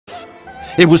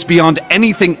It was beyond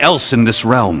anything else in this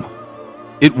realm.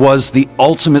 It was the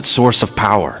ultimate source of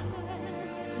power.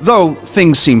 Though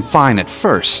things seemed fine at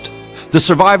first, the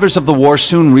survivors of the war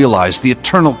soon realized the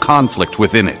eternal conflict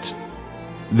within it.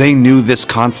 They knew this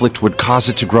conflict would cause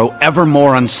it to grow ever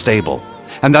more unstable,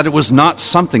 and that it was not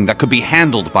something that could be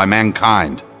handled by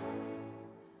mankind.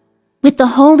 With the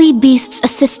holy beast's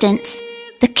assistance,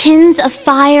 the kins of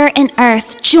fire and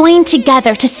earth joined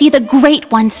together to see the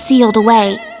Great One sealed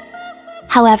away.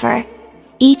 However,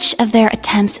 each of their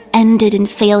attempts ended in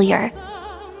failure.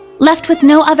 Left with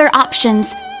no other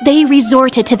options, they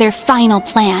resorted to their final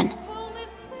plan.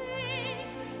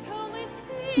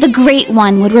 The Great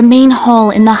One would remain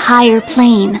whole in the higher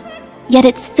plane, yet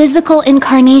its physical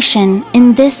incarnation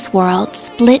in this world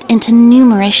split into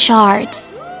numerous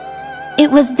shards. It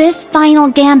was this final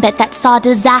gambit that saw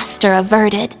disaster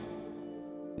averted.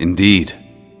 Indeed,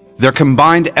 their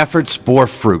combined efforts bore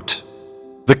fruit.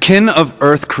 The kin of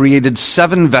Earth created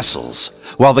 7 vessels,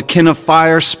 while the kin of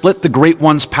Fire split the Great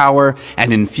One's power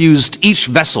and infused each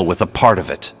vessel with a part of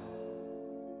it.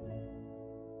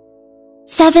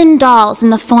 7 dolls in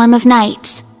the form of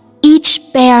knights, each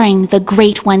bearing the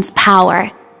Great One's power,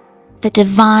 the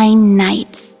Divine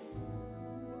Knights.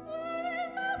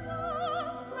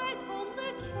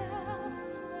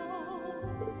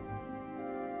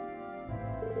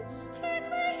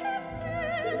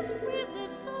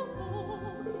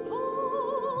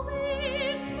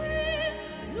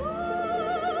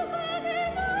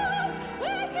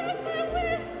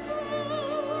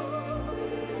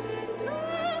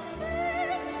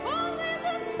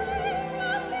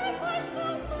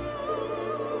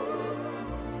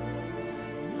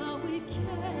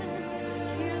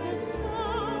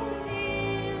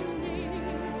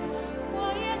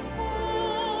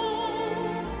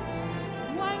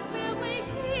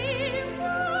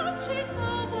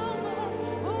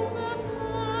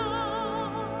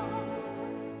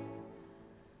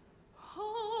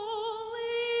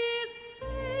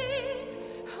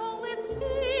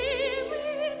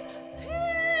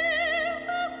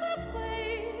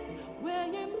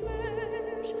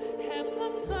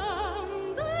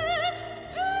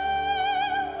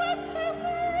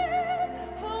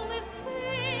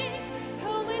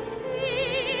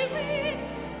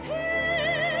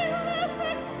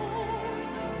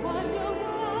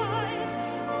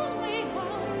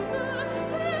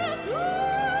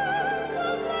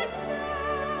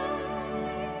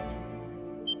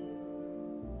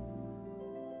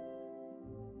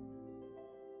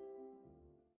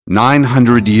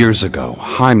 "900 years ago,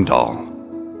 Heimdall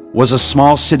was a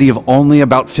small city of only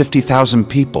about 50,000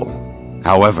 people.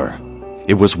 However,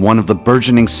 it was one of the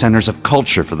burgeoning centers of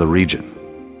culture for the region.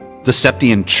 The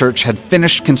Septian Church had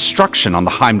finished construction on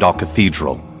the Heimdall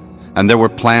Cathedral, and there were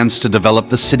plans to develop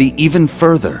the city even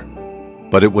further.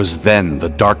 But it was then the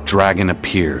Dark Dragon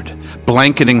appeared,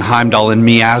 blanketing Heimdall in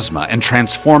miasma and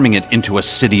transforming it into a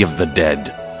city of the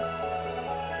dead.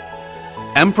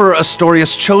 Emperor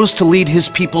Astorius chose to lead his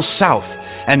people south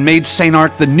and made St.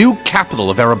 Art the new capital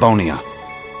of Erebonia.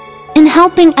 In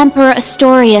helping Emperor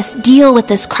Astorius deal with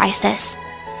this crisis,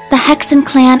 the Hexen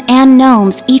clan and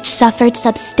gnomes each suffered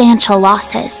substantial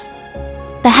losses.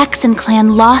 The Hexen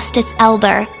clan lost its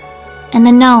elder, and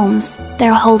the gnomes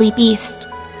their holy beast.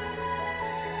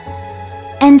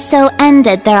 And so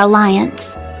ended their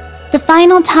alliance. The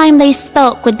final time they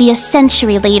spoke would be a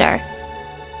century later.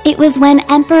 It was when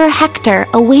Emperor Hector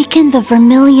awakened the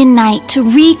Vermilion Knight to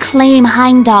reclaim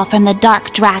Heimdall from the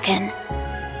Dark Dragon.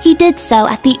 He did so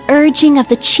at the urging of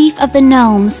the chief of the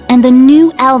gnomes and the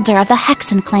new elder of the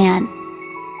Hexen clan,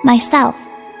 myself.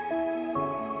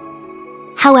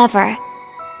 However,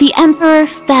 the Emperor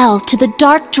fell to the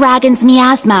Dark Dragon's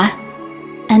miasma,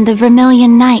 and the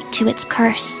Vermilion Knight to its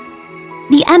curse.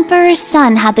 The Emperor's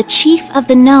son had the chief of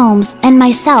the gnomes and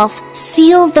myself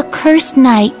seal the cursed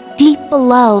knight deep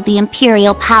below the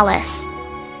Imperial Palace.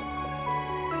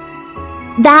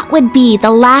 That would be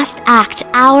the last act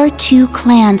our two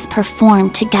clans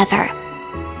performed together.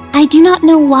 I do not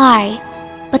know why,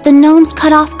 but the gnomes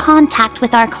cut off contact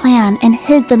with our clan and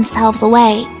hid themselves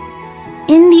away.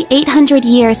 In the 800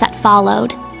 years that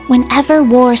followed, whenever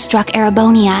war struck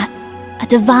Erebonia, a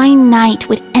divine knight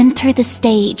would enter the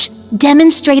stage,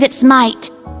 demonstrate its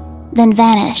might, then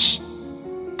vanish.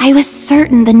 I was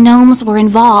certain the gnomes were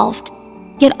involved,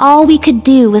 yet all we could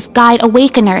do was guide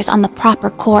awakeners on the proper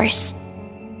course.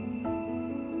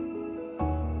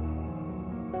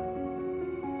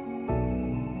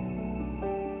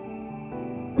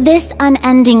 This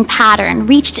unending pattern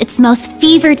reached its most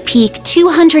fevered peak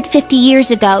 250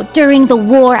 years ago during the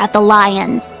War of the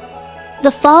Lions. The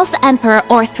false Emperor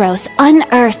Orthros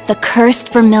unearthed the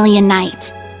cursed Vermilion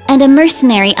Knight, and a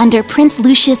mercenary under Prince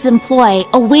Lucius' employ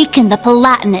awakened the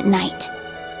Palatinate Knight.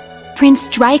 Prince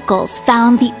Drycles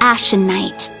found the Ashen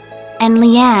Knight, and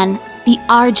Leanne the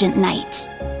Argent Knight.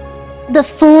 The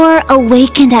four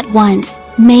awakened at once,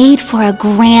 made for a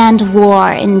grand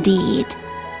war indeed.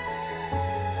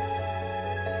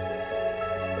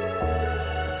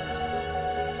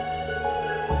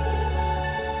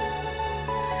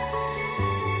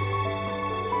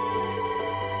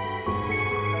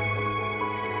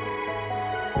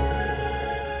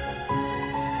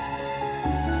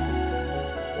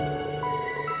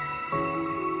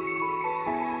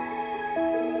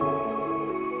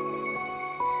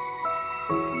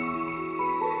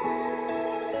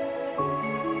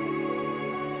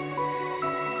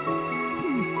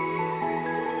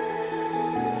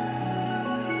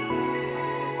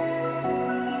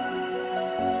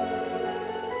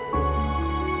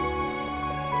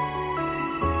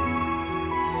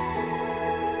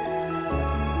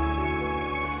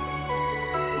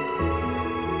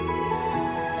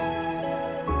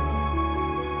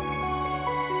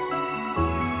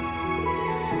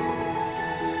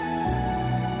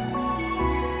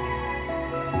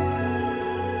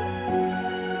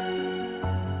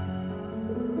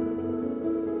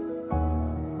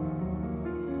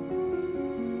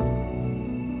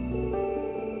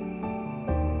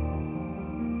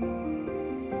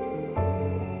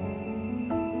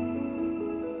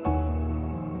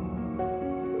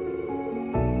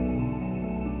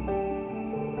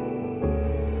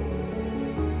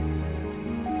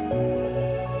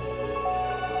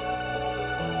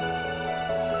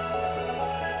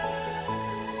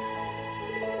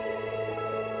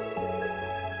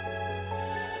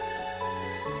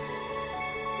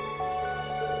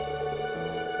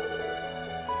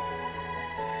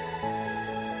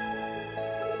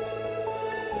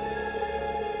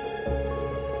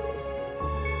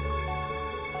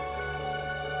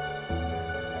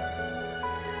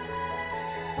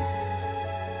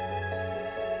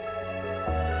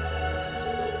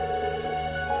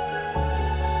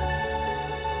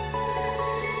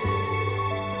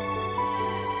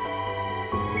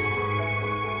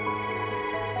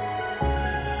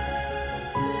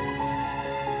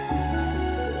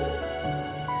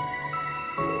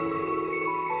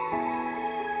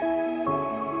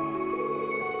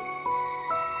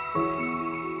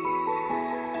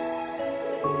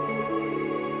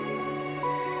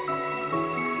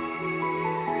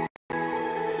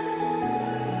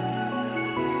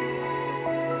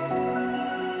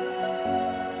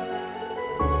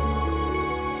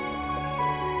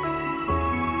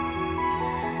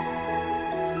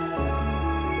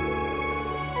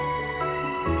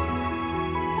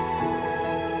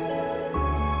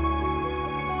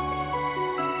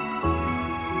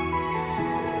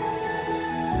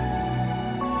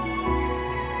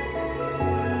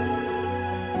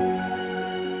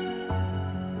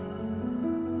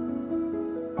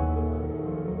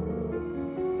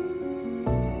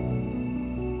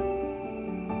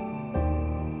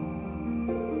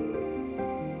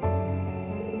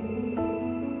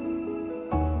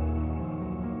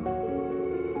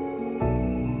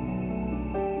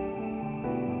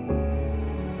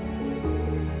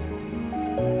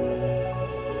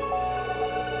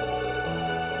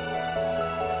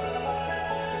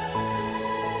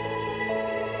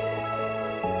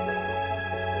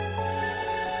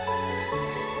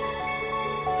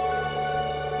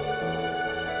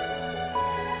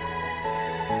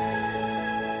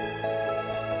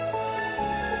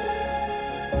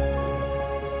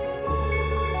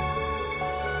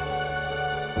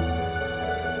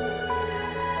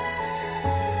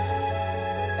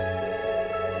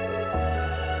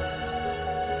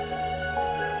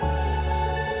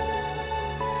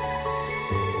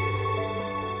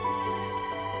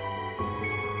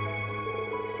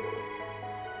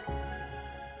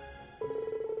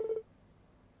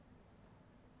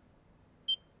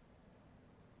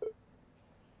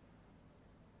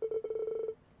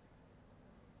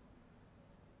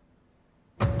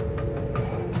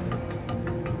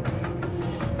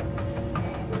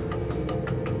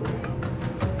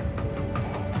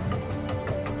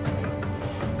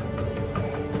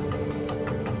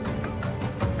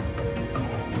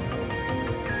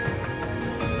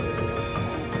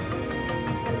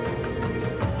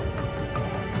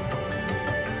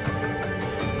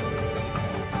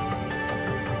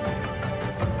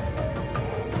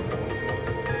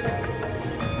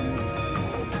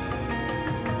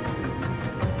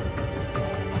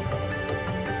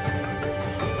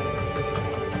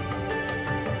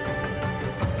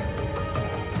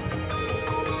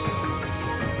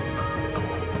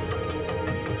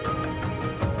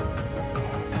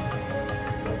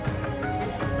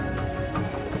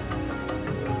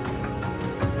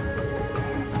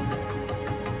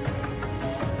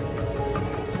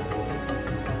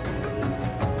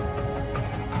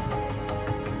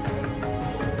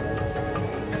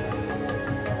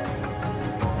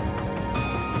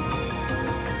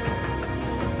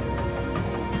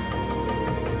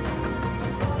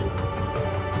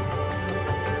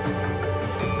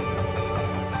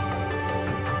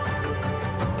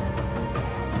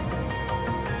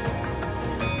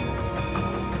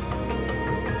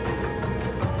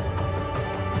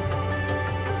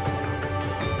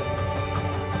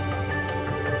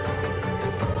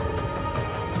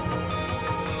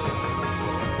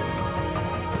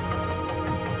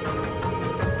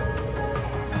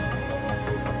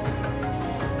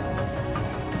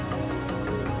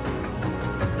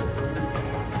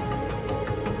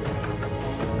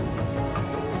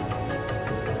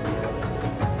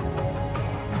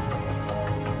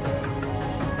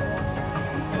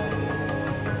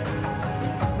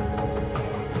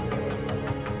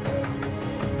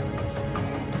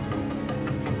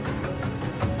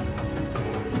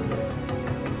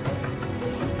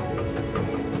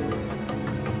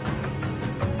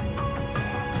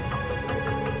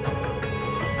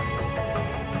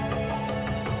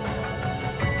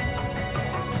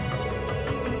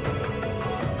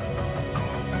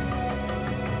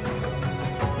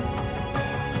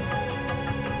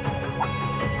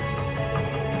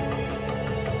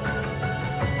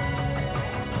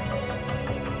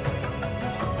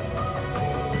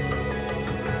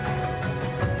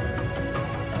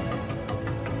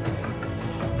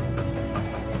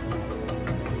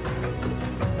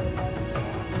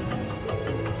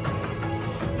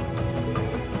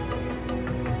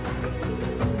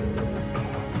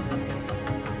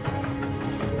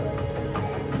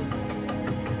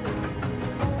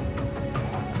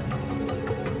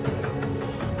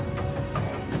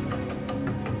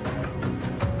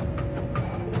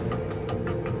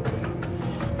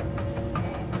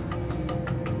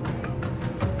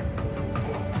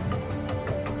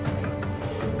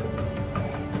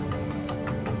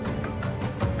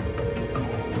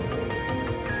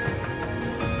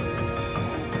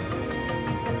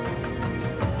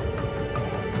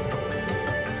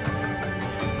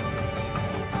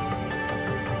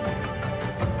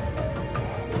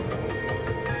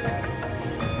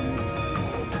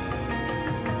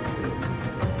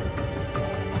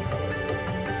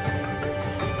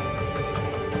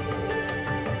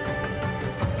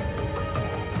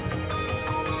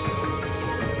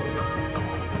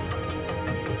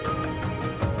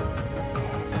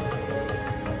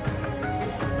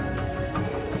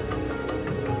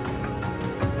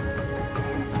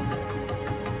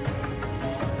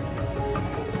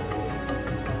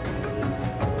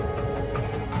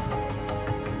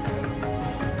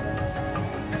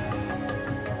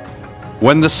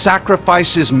 When the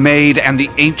sacrifice is made and the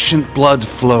ancient blood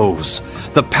flows,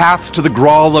 the path to the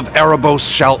Grawl of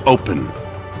Erebos shall open.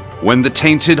 When the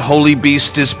tainted holy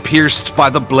beast is pierced by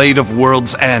the blade of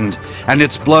World's End, and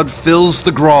its blood fills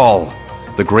the Grawl,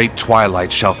 the great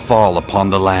twilight shall fall upon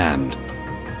the land.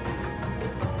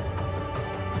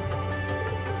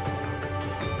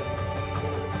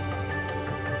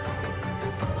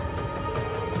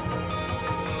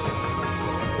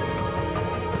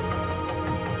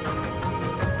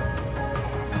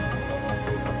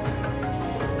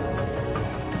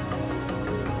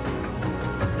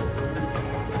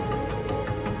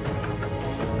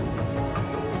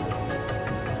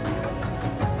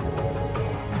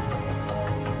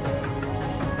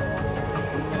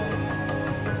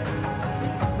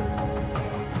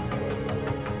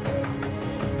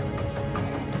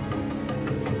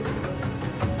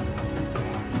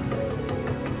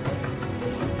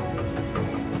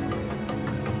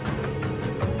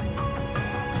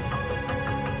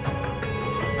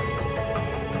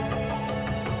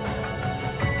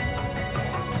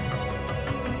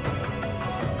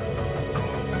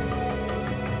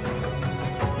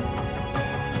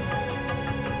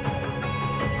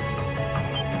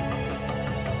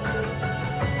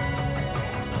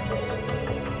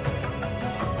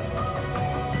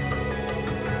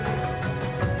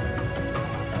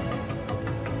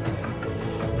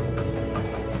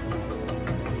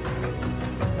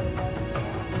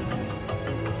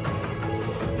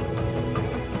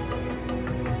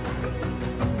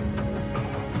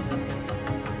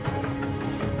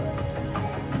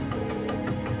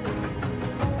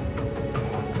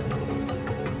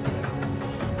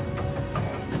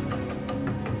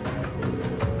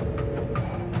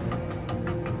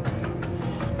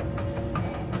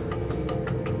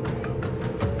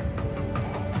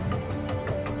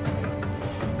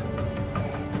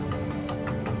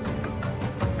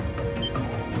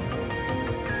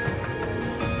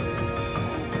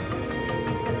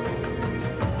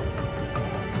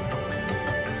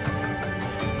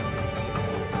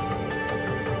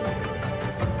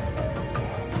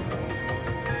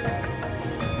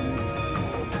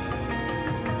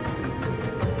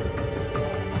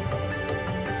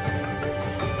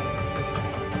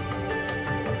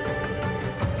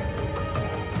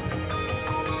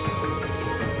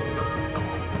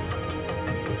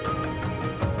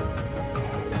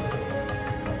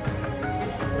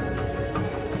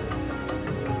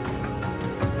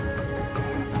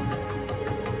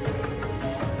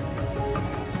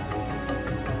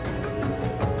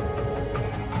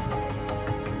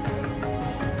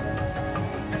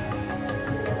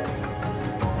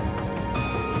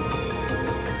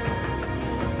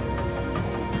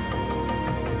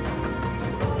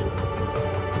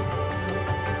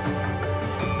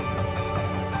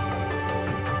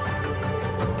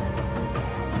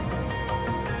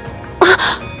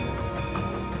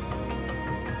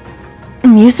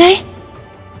 Muse?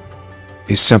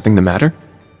 Is something the matter?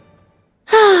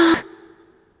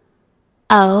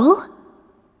 Oh?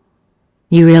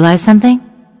 You realize something?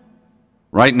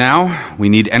 Right now, we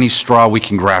need any straw we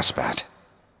can grasp at.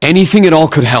 Anything at all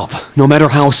could help, no matter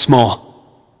how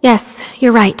small. Yes,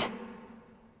 you're right.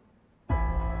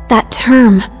 That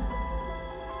term,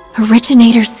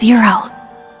 Originator Zero.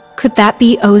 Could that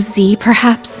be OZ,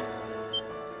 perhaps?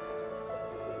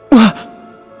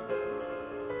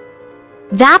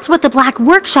 That's what the Black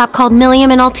Workshop called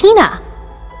Millium and Altina.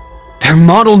 They're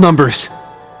model numbers!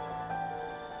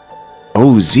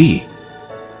 OZ.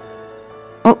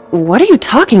 Oh, what are you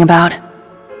talking about?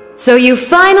 So you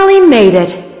finally made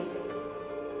it.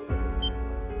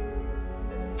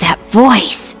 That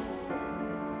voice.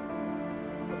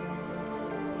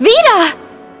 Vita!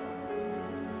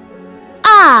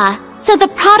 Ah, so the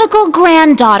prodigal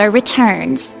granddaughter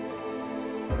returns.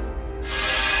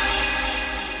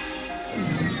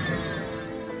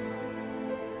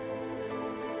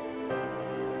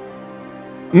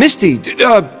 Misty,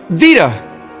 Vita!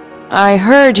 I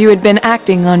heard you had been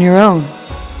acting on your own.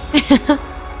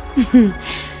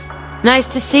 Nice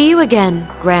to see you again,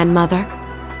 Grandmother.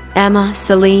 Emma,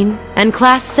 Celine, and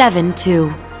Class 7,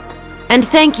 too. And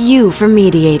thank you for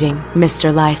mediating,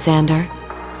 Mr. Lysander.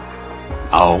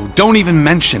 Oh, don't even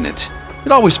mention it.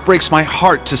 It always breaks my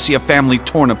heart to see a family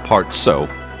torn apart so.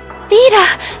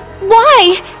 Vita!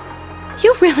 Why?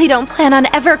 You really don't plan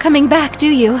on ever coming back, do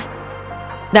you?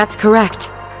 That's correct.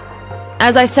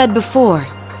 As I said before,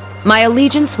 my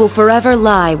allegiance will forever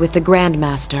lie with the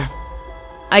Grandmaster.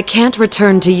 I can't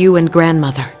return to you and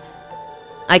Grandmother.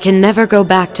 I can never go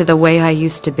back to the way I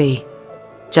used to be.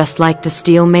 Just like the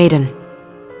Steel Maiden.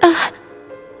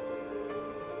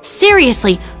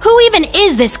 Seriously, who even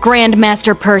is this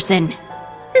Grandmaster person?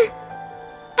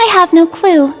 I have no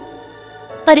clue.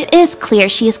 But it is clear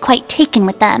she is quite taken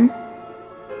with them.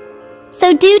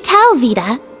 So do tell,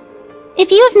 Vita.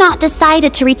 If you have not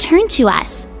decided to return to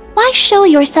us, why show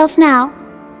yourself now?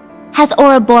 Has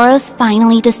Ouroboros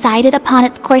finally decided upon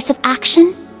its course of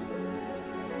action?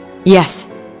 Yes.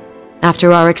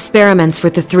 After our experiments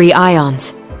with the 3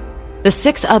 ions, the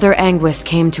 6 other Anguis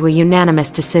came to a unanimous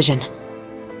decision.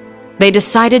 They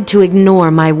decided to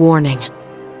ignore my warning.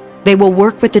 They will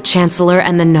work with the Chancellor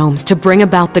and the Gnomes to bring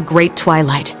about the Great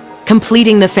Twilight,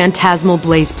 completing the Phantasmal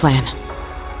Blaze plan.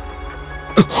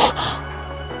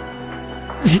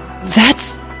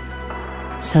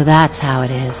 So that's how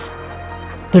it is.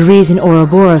 The reason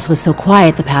Ouroboros was so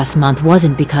quiet the past month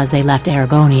wasn't because they left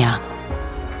Erebonia.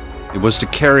 It was to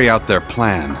carry out their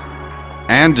plan,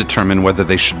 and determine whether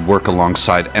they should work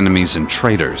alongside enemies and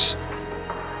traitors.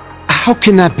 How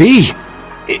can that be?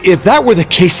 If that were the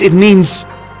case, it means...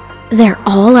 They're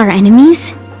all our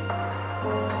enemies?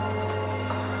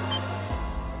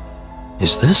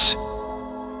 Is this?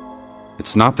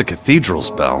 It's not the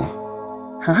cathedral's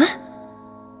bell. Huh?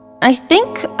 I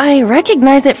think I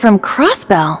recognize it from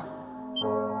Crossbell.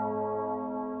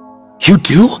 You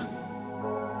do?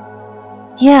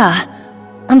 Yeah,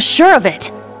 I'm sure of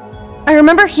it. I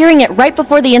remember hearing it right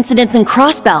before the incidents in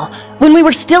Crossbell, when we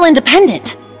were still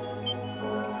independent.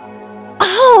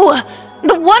 Oh!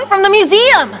 The one from the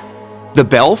museum! The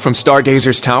bell from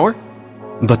Stargazer's tower?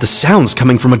 But the sound's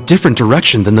coming from a different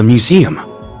direction than the museum.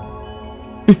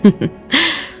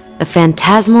 The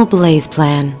Phantasmal Blaze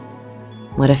plan.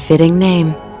 What a fitting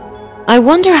name. I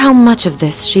wonder how much of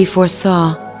this she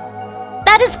foresaw.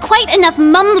 That is quite enough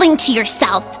mumbling to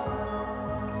yourself.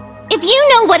 If you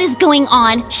know what is going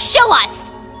on, show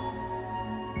us!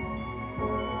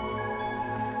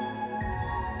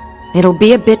 It'll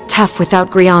be a bit tough without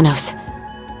Grianos.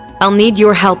 I'll need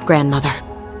your help, Grandmother.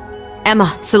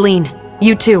 Emma, Celine,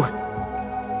 you too.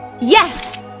 Yes!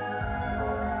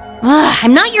 Ugh,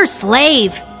 I'm not your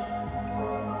slave!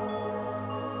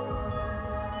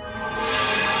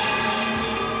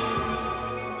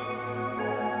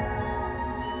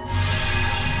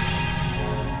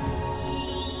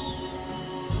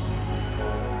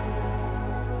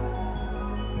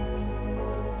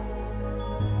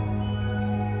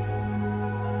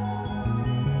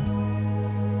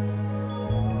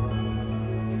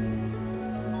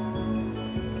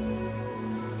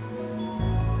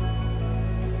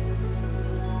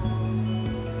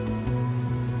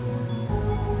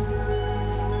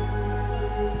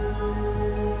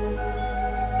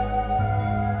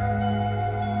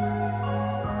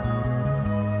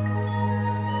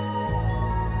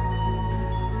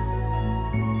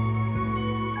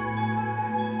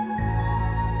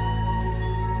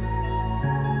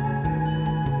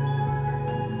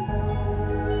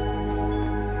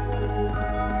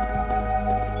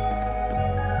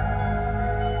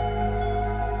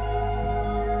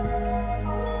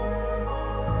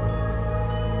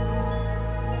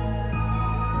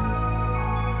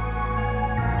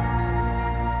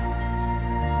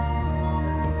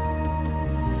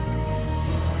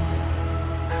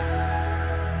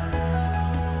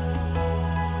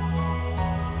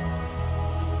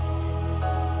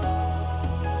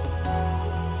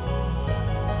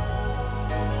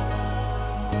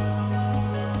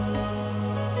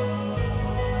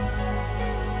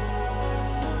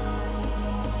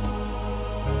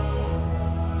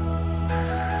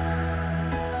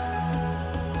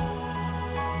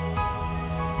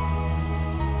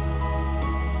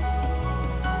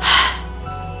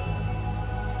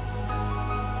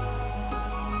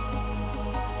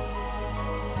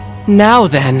 Now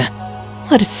then,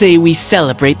 let us say we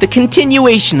celebrate the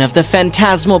continuation of the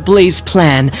Phantasmal Blaze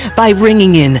plan by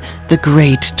ringing in the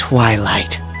Great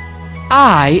Twilight.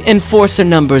 I, Enforcer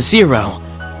number 0,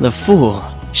 the Fool,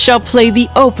 shall play the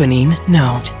opening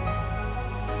note.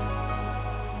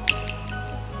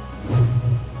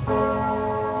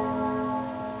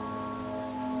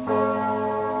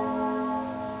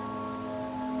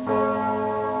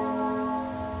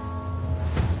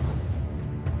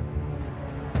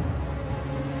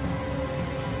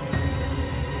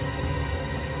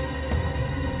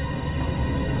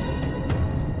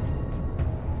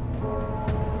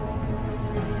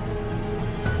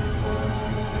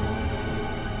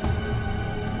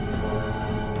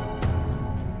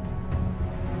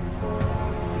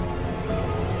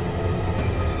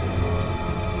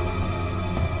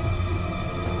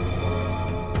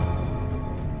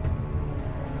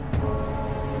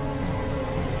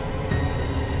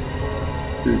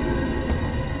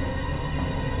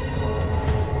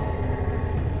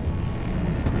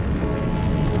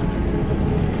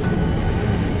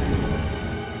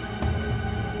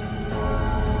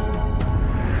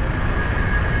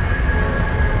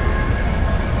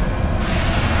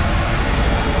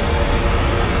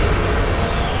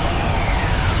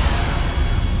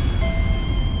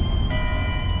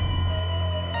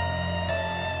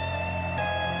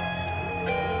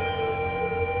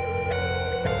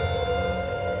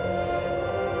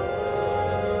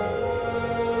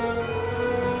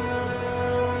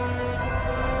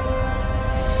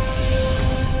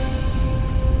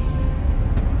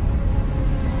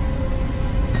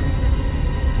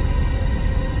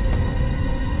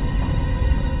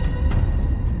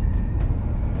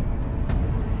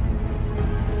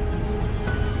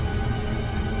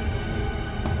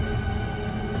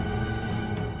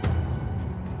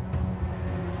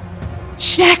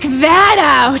 Check that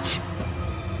out!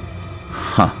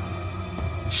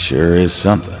 Sure is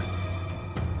something.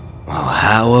 Well,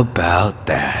 how about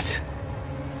that?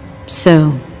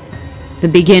 So, the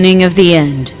beginning of the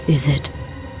end, is it?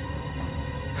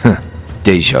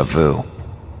 Deja vu.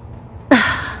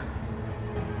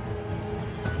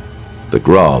 The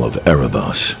Grawl of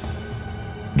Erebos.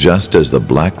 Just as the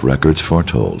Black Records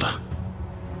foretold.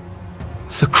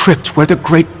 The crypt where the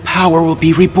great power will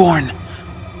be reborn.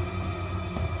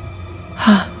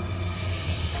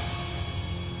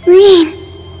 Reen.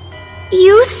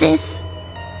 Eustace.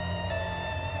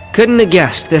 Couldn't have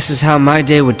guessed this is how my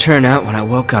day would turn out when I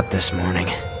woke up this morning.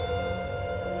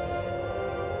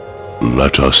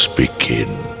 Let us begin.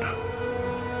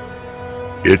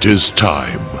 It is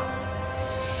time.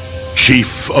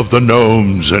 Chief of the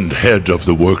Gnomes and head of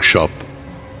the workshop,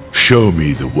 show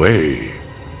me the way,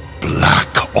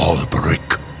 Black Alberic.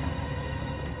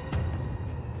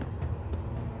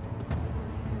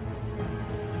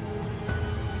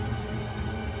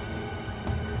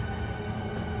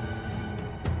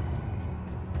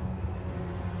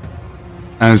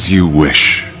 As you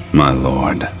wish, my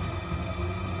lord.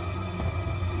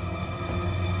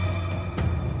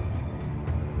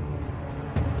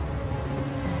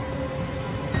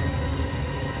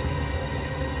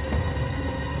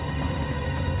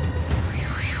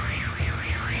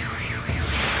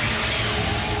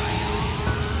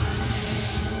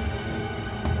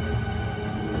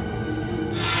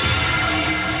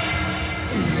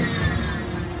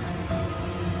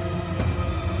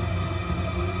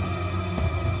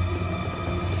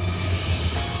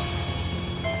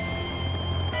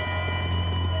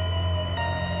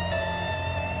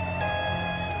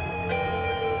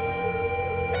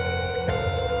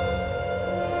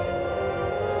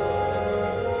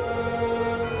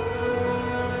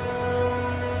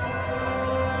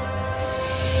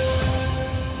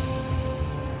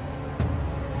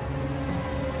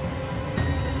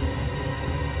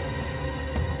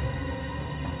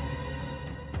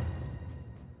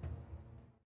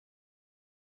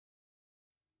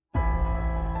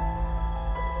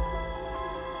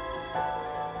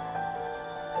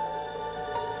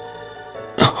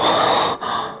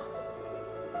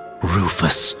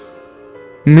 Rufus.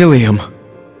 Millium.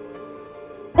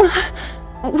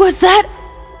 Was that...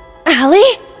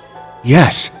 Allie?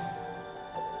 Yes.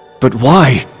 But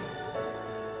why?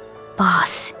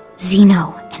 Boss,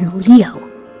 Zeno, and Leo.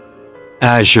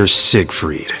 Azure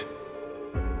Siegfried.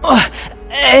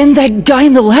 And that guy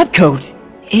in the lab coat,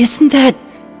 isn't that...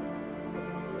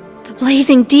 The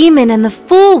Blazing Demon and the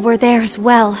Fool were there as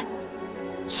well.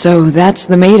 So that's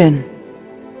the maiden.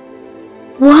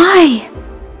 Why?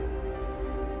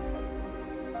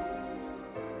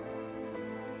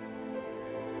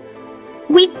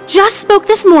 We just spoke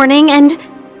this morning and...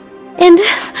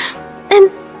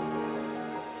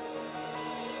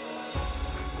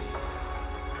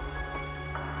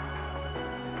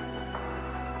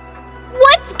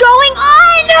 What's going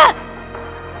on?!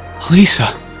 Lisa.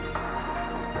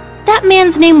 That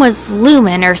man's name was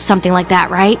Lumen or something like that,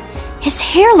 right? His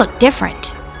hair looked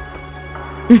different.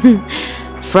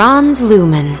 Franz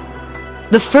Lumen,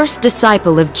 the first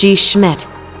disciple of G. Schmidt,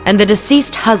 and the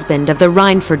deceased husband of the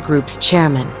Reinford Group's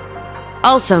chairman,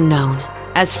 also known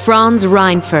as Franz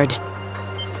Reinford.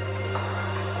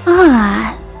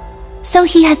 Ah, so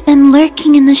he has been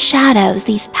lurking in the shadows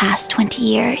these past 20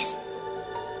 years.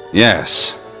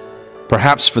 Yes.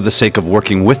 Perhaps for the sake of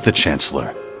working with the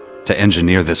Chancellor, to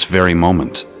engineer this very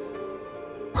moment.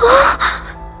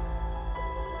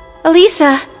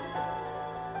 Elisa!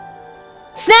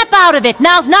 Snap out of it!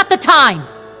 Now's not the time!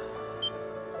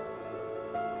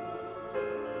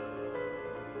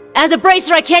 As a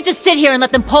bracer, I can't just sit here and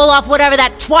let them pull off whatever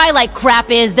that Twilight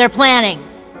crap is they're planning.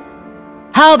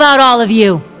 How about all of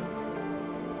you?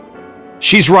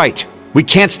 She's right. We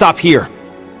can't stop here.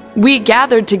 We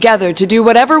gathered together to do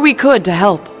whatever we could to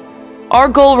help. Our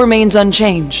goal remains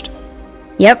unchanged.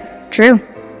 Yep, true.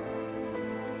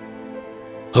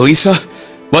 Elisa,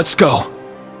 let's go.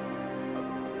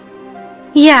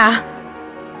 Yeah.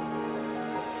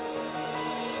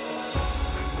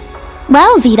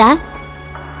 Well, Vita,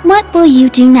 what will you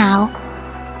do now?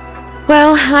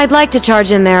 Well, I'd like to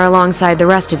charge in there alongside the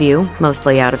rest of you,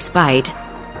 mostly out of spite.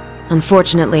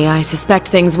 Unfortunately, I suspect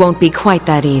things won't be quite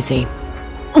that easy.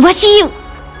 What do you...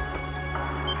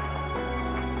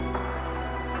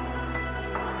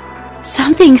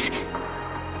 Something's...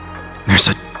 There's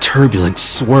a turbulent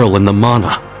swirl in the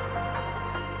mana.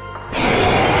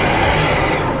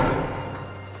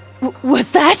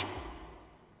 Was that?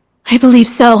 I believe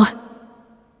so.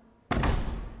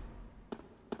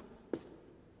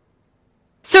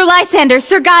 Sir Lysander,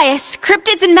 Sir Gaius,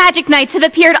 cryptids and magic knights have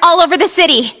appeared all over the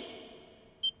city.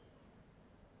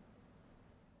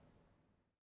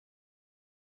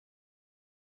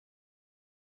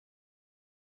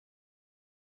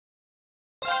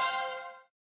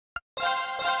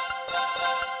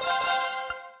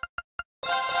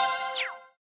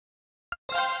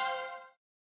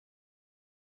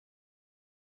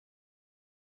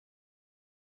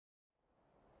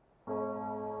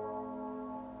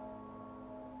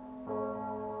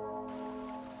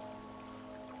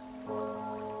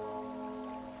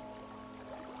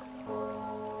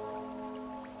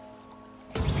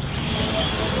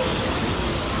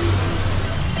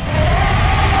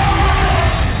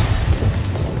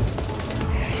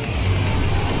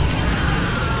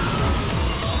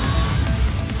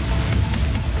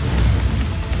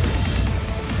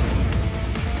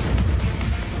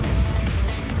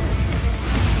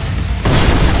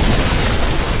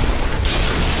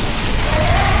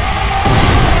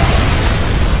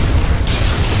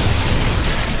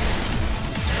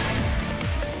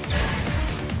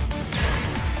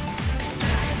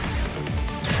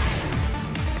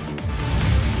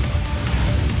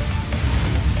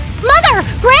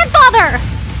 Grandfather!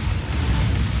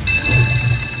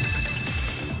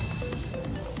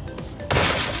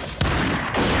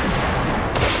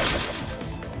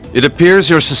 It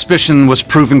appears your suspicion was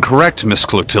proven correct, Miss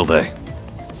Clotilde.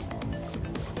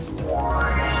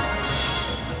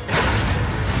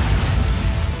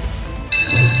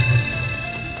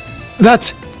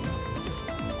 That's...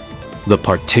 the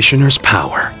Partitioner's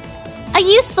power. A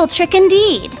useful trick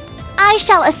indeed. I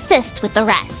shall assist with the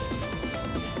rest.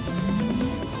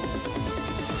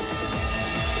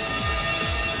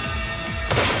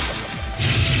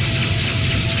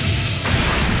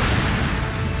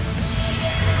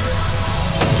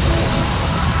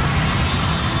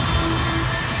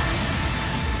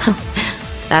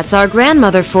 That's our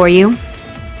grandmother for you.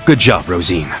 Good job,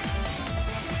 Rosine.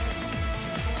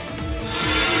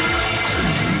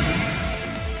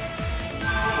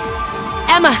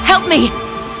 Emma, help me!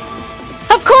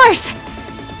 Of course!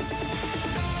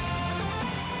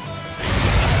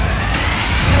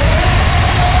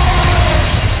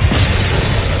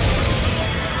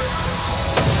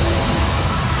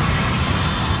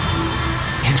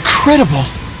 Incredible!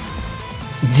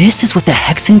 This is what the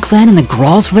Hexen clan and the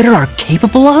Gralsritter are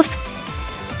capable of?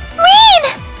 Reen!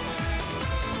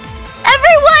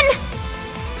 Everyone!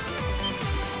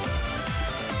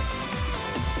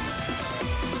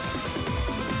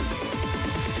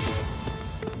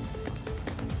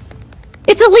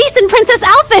 It's Elise and Princess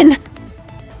Alphen!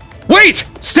 Wait!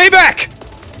 Stay back!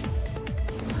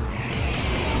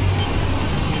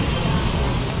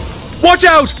 Watch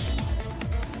out!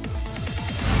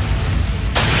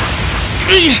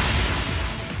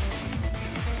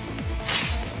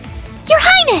 Your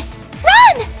Highness!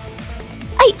 Run!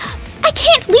 I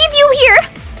can't leave you here!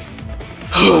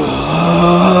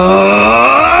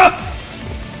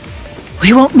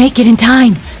 We won't make it in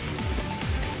time.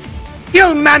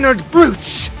 Ill-mannered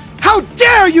brutes! How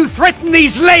dare you threaten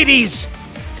these ladies!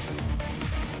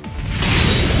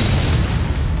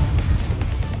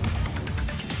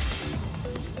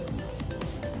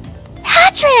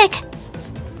 Patrick!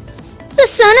 The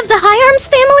son of the High Arms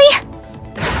family?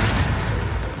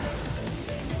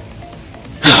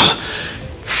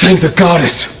 Thank the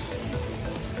goddess!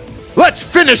 Let's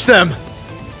finish them!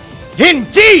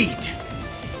 Indeed!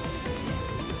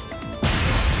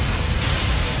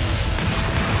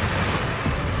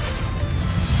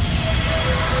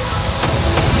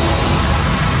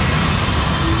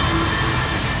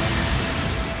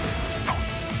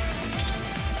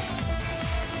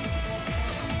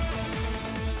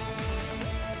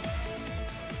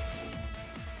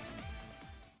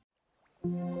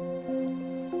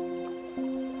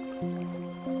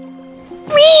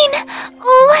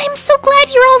 Oh, I'm so glad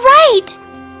you're all right!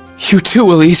 You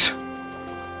too, Elise.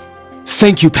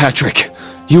 Thank you, Patrick.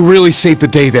 You really saved the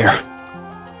day there.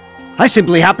 I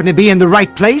simply happened to be in the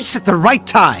right place at the right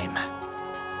time.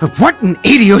 But what in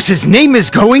Adios' name is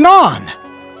going on?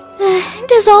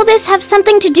 Does all this have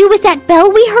something to do with that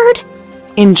bell we heard?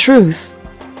 In truth,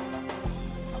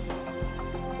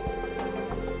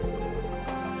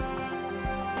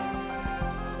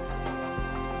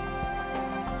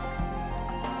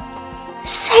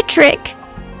 Cedric...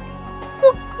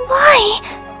 Why?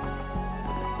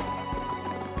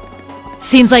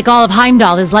 Seems like all of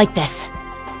Heimdall is like this.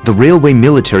 The Railway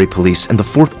Military Police and the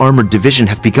 4th Armored Division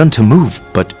have begun to move,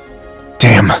 but...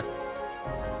 Damn.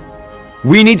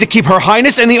 We need to keep Her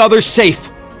Highness and the others safe.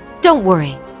 Don't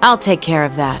worry, I'll take care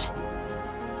of that.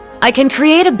 I can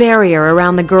create a barrier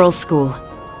around the girls' school.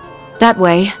 That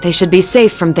way, they should be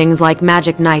safe from things like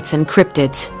magic knights and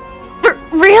cryptids.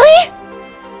 Really?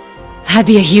 That'd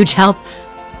be a huge help.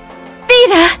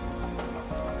 Vita!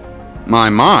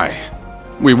 My.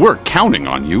 We were counting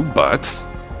on you, but...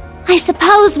 I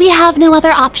suppose we have no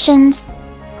other options.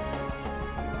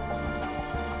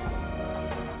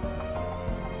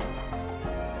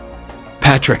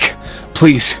 Patrick,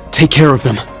 please, take care of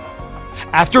them.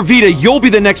 After Vita, you'll be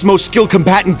the next most skilled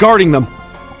combatant guarding them.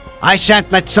 I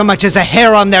shan't let so much as a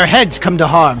hair on their heads come to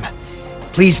harm.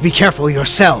 Please be careful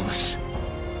yourselves.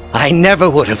 I never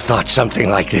would have thought something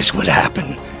like this would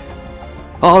happen.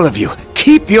 All of you,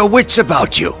 keep your wits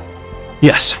about you.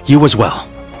 Yes, you as well.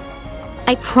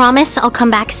 I promise I'll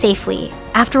come back safely.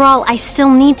 After all, I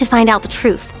still need to find out the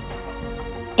truth.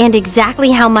 And exactly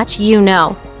how much you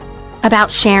know about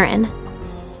Sharon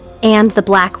and the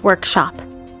Black Workshop.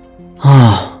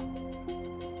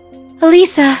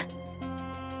 Elisa!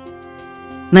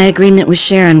 My agreement with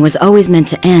Sharon was always meant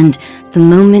to end the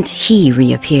moment he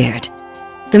reappeared.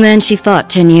 The man she fought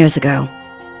 10 years ago.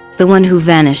 The one who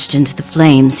vanished into the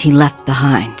flames he left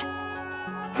behind.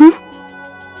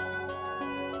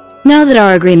 Now that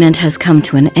our agreement has come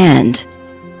to an end,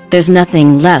 there's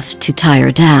nothing left to tie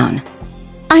her down.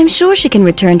 I'm sure she can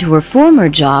return to her former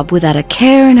job without a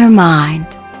care in her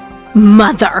mind.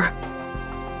 Mother!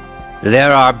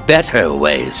 There are better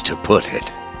ways to put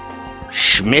it.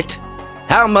 Schmidt,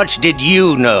 how much did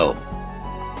you know?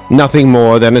 Nothing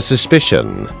more than a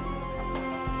suspicion.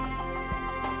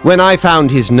 When I found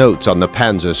his notes on the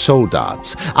Panzer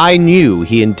Soldats, I knew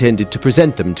he intended to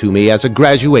present them to me as a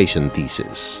graduation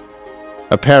thesis.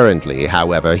 Apparently,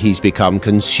 however, he's become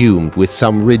consumed with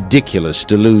some ridiculous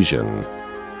delusion.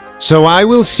 So I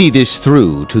will see this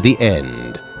through to the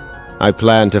end. I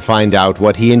plan to find out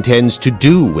what he intends to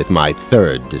do with my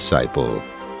third disciple.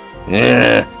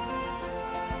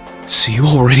 So you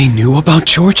already knew about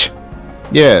George?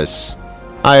 Yes.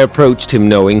 I approached him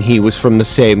knowing he was from the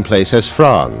same place as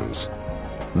Franz.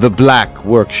 The Black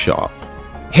Workshop,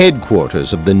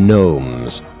 headquarters of the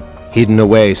Gnomes, hidden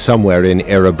away somewhere in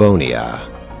Erebonia.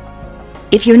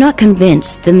 If you're not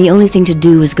convinced, then the only thing to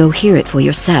do is go hear it for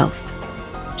yourself.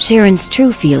 Sharon's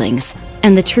true feelings,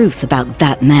 and the truth about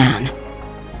that man.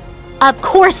 Of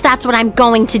course that's what I'm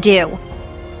going to do!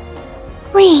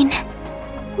 Rain,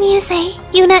 Muse,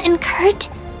 Yuna, and Kurt,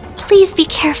 please be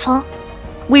careful.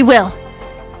 We will.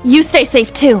 You stay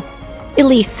safe too.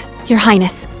 Elise, Your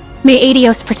Highness, may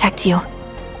Adios protect you.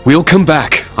 We'll come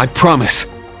back, I promise.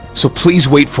 So please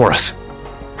wait for us.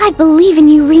 I believe in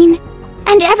you, Reen,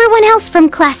 and everyone else from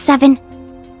Class 7.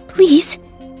 Please,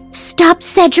 stop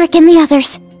Cedric and the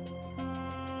others.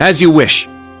 As you wish.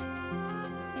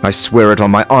 I swear it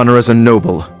on my honor as a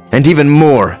noble, and even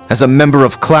more as a member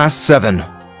of Class 7.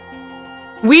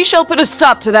 We shall put a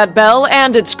stop to that bell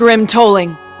and its grim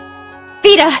tolling.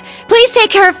 Vita, please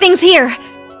take care of things here.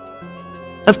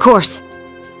 Of course.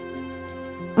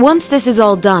 Once this is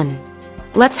all done,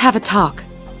 let's have a talk.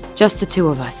 Just the two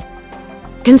of us.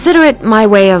 Consider it my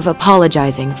way of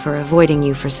apologizing for avoiding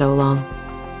you for so long.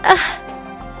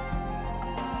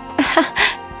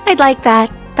 I'd like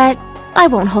that, but I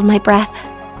won't hold my breath.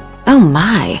 Oh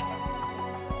my.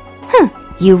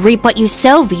 You reap what you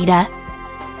sow, Vita.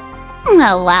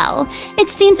 Well, it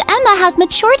seems Emma has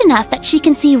matured enough that she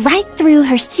can see right through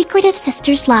her secretive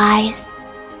sister's lies.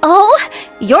 Oh,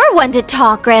 you're one to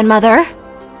talk, Grandmother.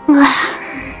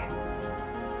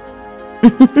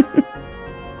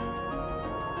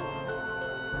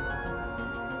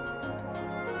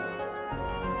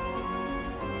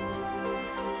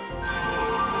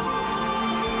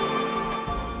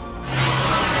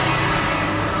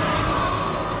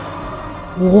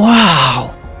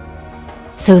 Wow!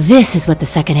 So this is what the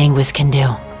second Anguis can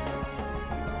do.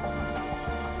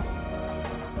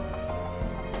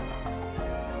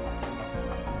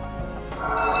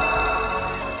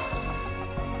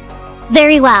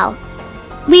 Very well.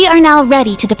 We are now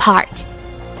ready to depart.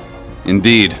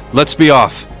 Indeed. Let's be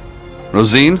off.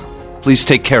 Rosine, please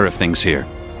take care of things here.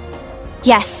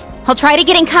 Yes, I'll try to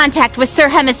get in contact with Sir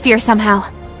Hemisphere somehow.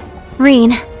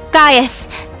 Reen, Gaius,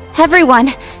 everyone,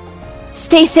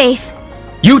 stay safe.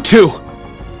 You too!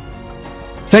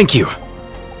 Thank you.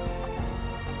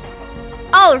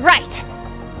 All right,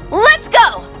 let's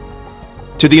go!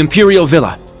 To the Imperial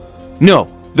Villa. No,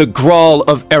 the Grawl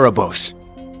of Erebos.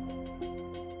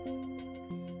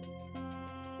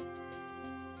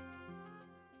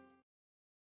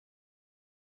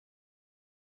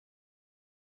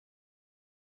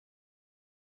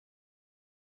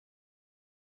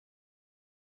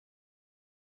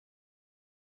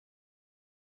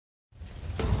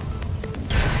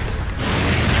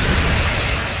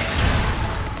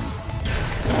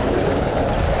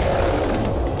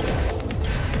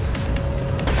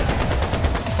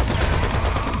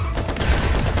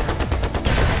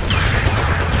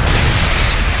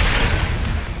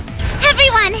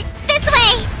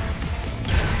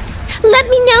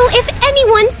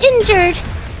 injured.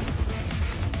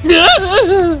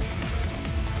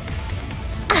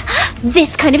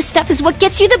 This kind of stuff is what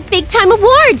gets you the big-time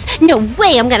awards. No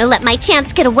way I'm gonna let my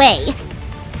chance get away.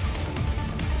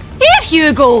 Here,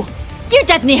 Hugo! You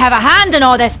didn't have a hand in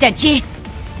all this, did you?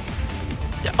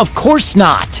 Of course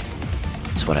not,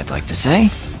 is what I'd like to say.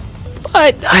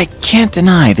 But I can't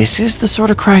deny this is the sort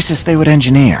of crisis they would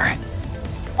engineer.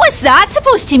 What's that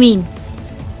supposed to mean?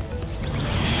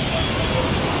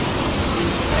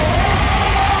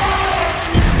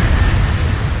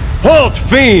 Halt,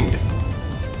 fiend!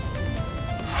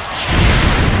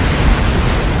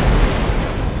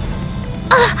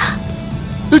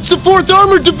 It's the 4th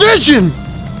Armored Division!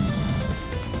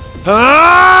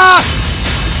 Ah!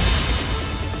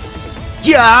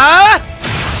 Yeah!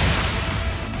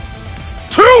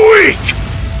 Too weak!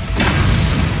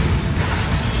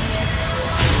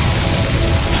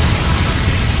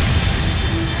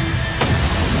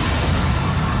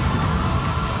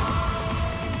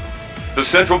 The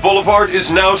Central Boulevard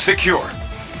is now secure.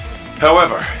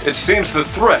 However, it seems the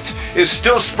threat is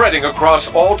still spreading across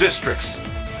all districts.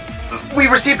 We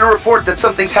received a report that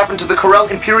something's happened to the Corel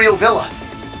Imperial Villa.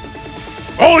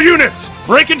 All units,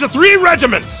 break into 3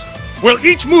 regiments! We'll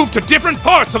each move to different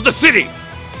parts of the city!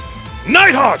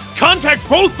 Nightheart, contact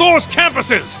both Thor's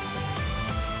campuses!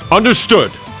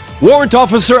 Understood. Warrant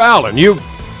Officer Allen, you...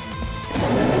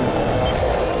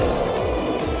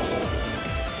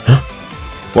 Huh?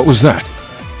 What was that?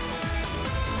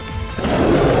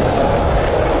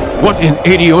 What in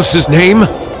Adios' name?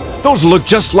 Those look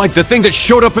just like the thing that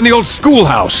showed up in the old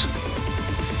schoolhouse.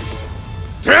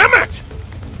 Damn it!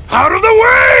 Out of the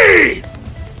way!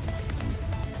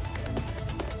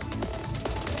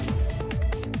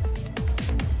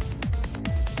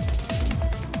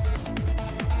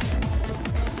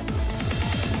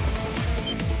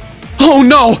 Oh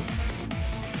no!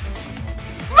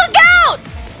 Look out!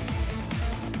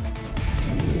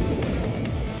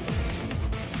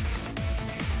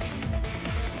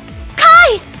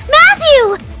 Kai!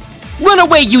 Matthew! Run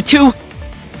away, you two!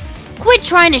 Quit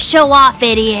trying to show off,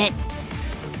 idiot.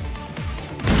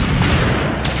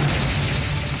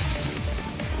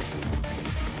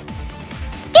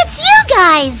 It's you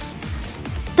guys!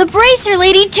 The Bracer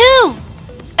Lady, too!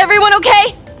 Everyone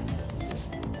okay?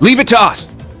 Leave it to us.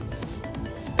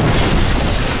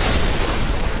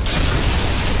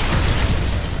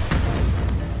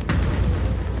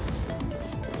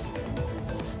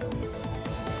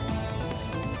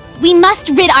 We must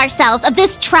rid ourselves of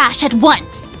this trash at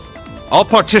once. I'll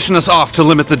partition us off to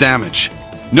limit the damage.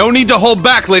 No need to hold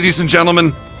back, ladies and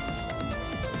gentlemen.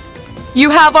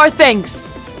 You have our thanks.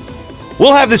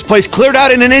 We'll have this place cleared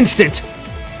out in an instant.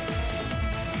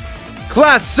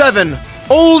 Class 7,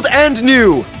 old and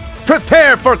new,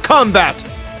 prepare for combat!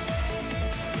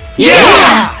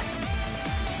 Yeah!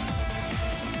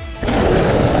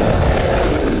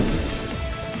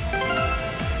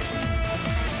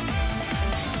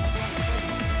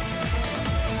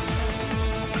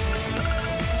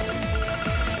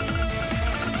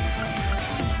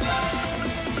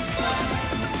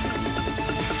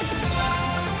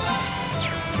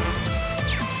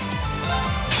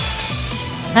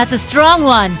 That's a strong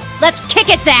one. Let's kick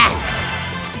its ass!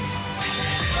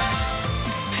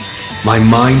 My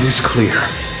mind is clear.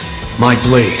 My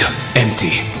blade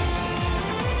empty.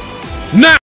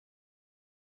 Now!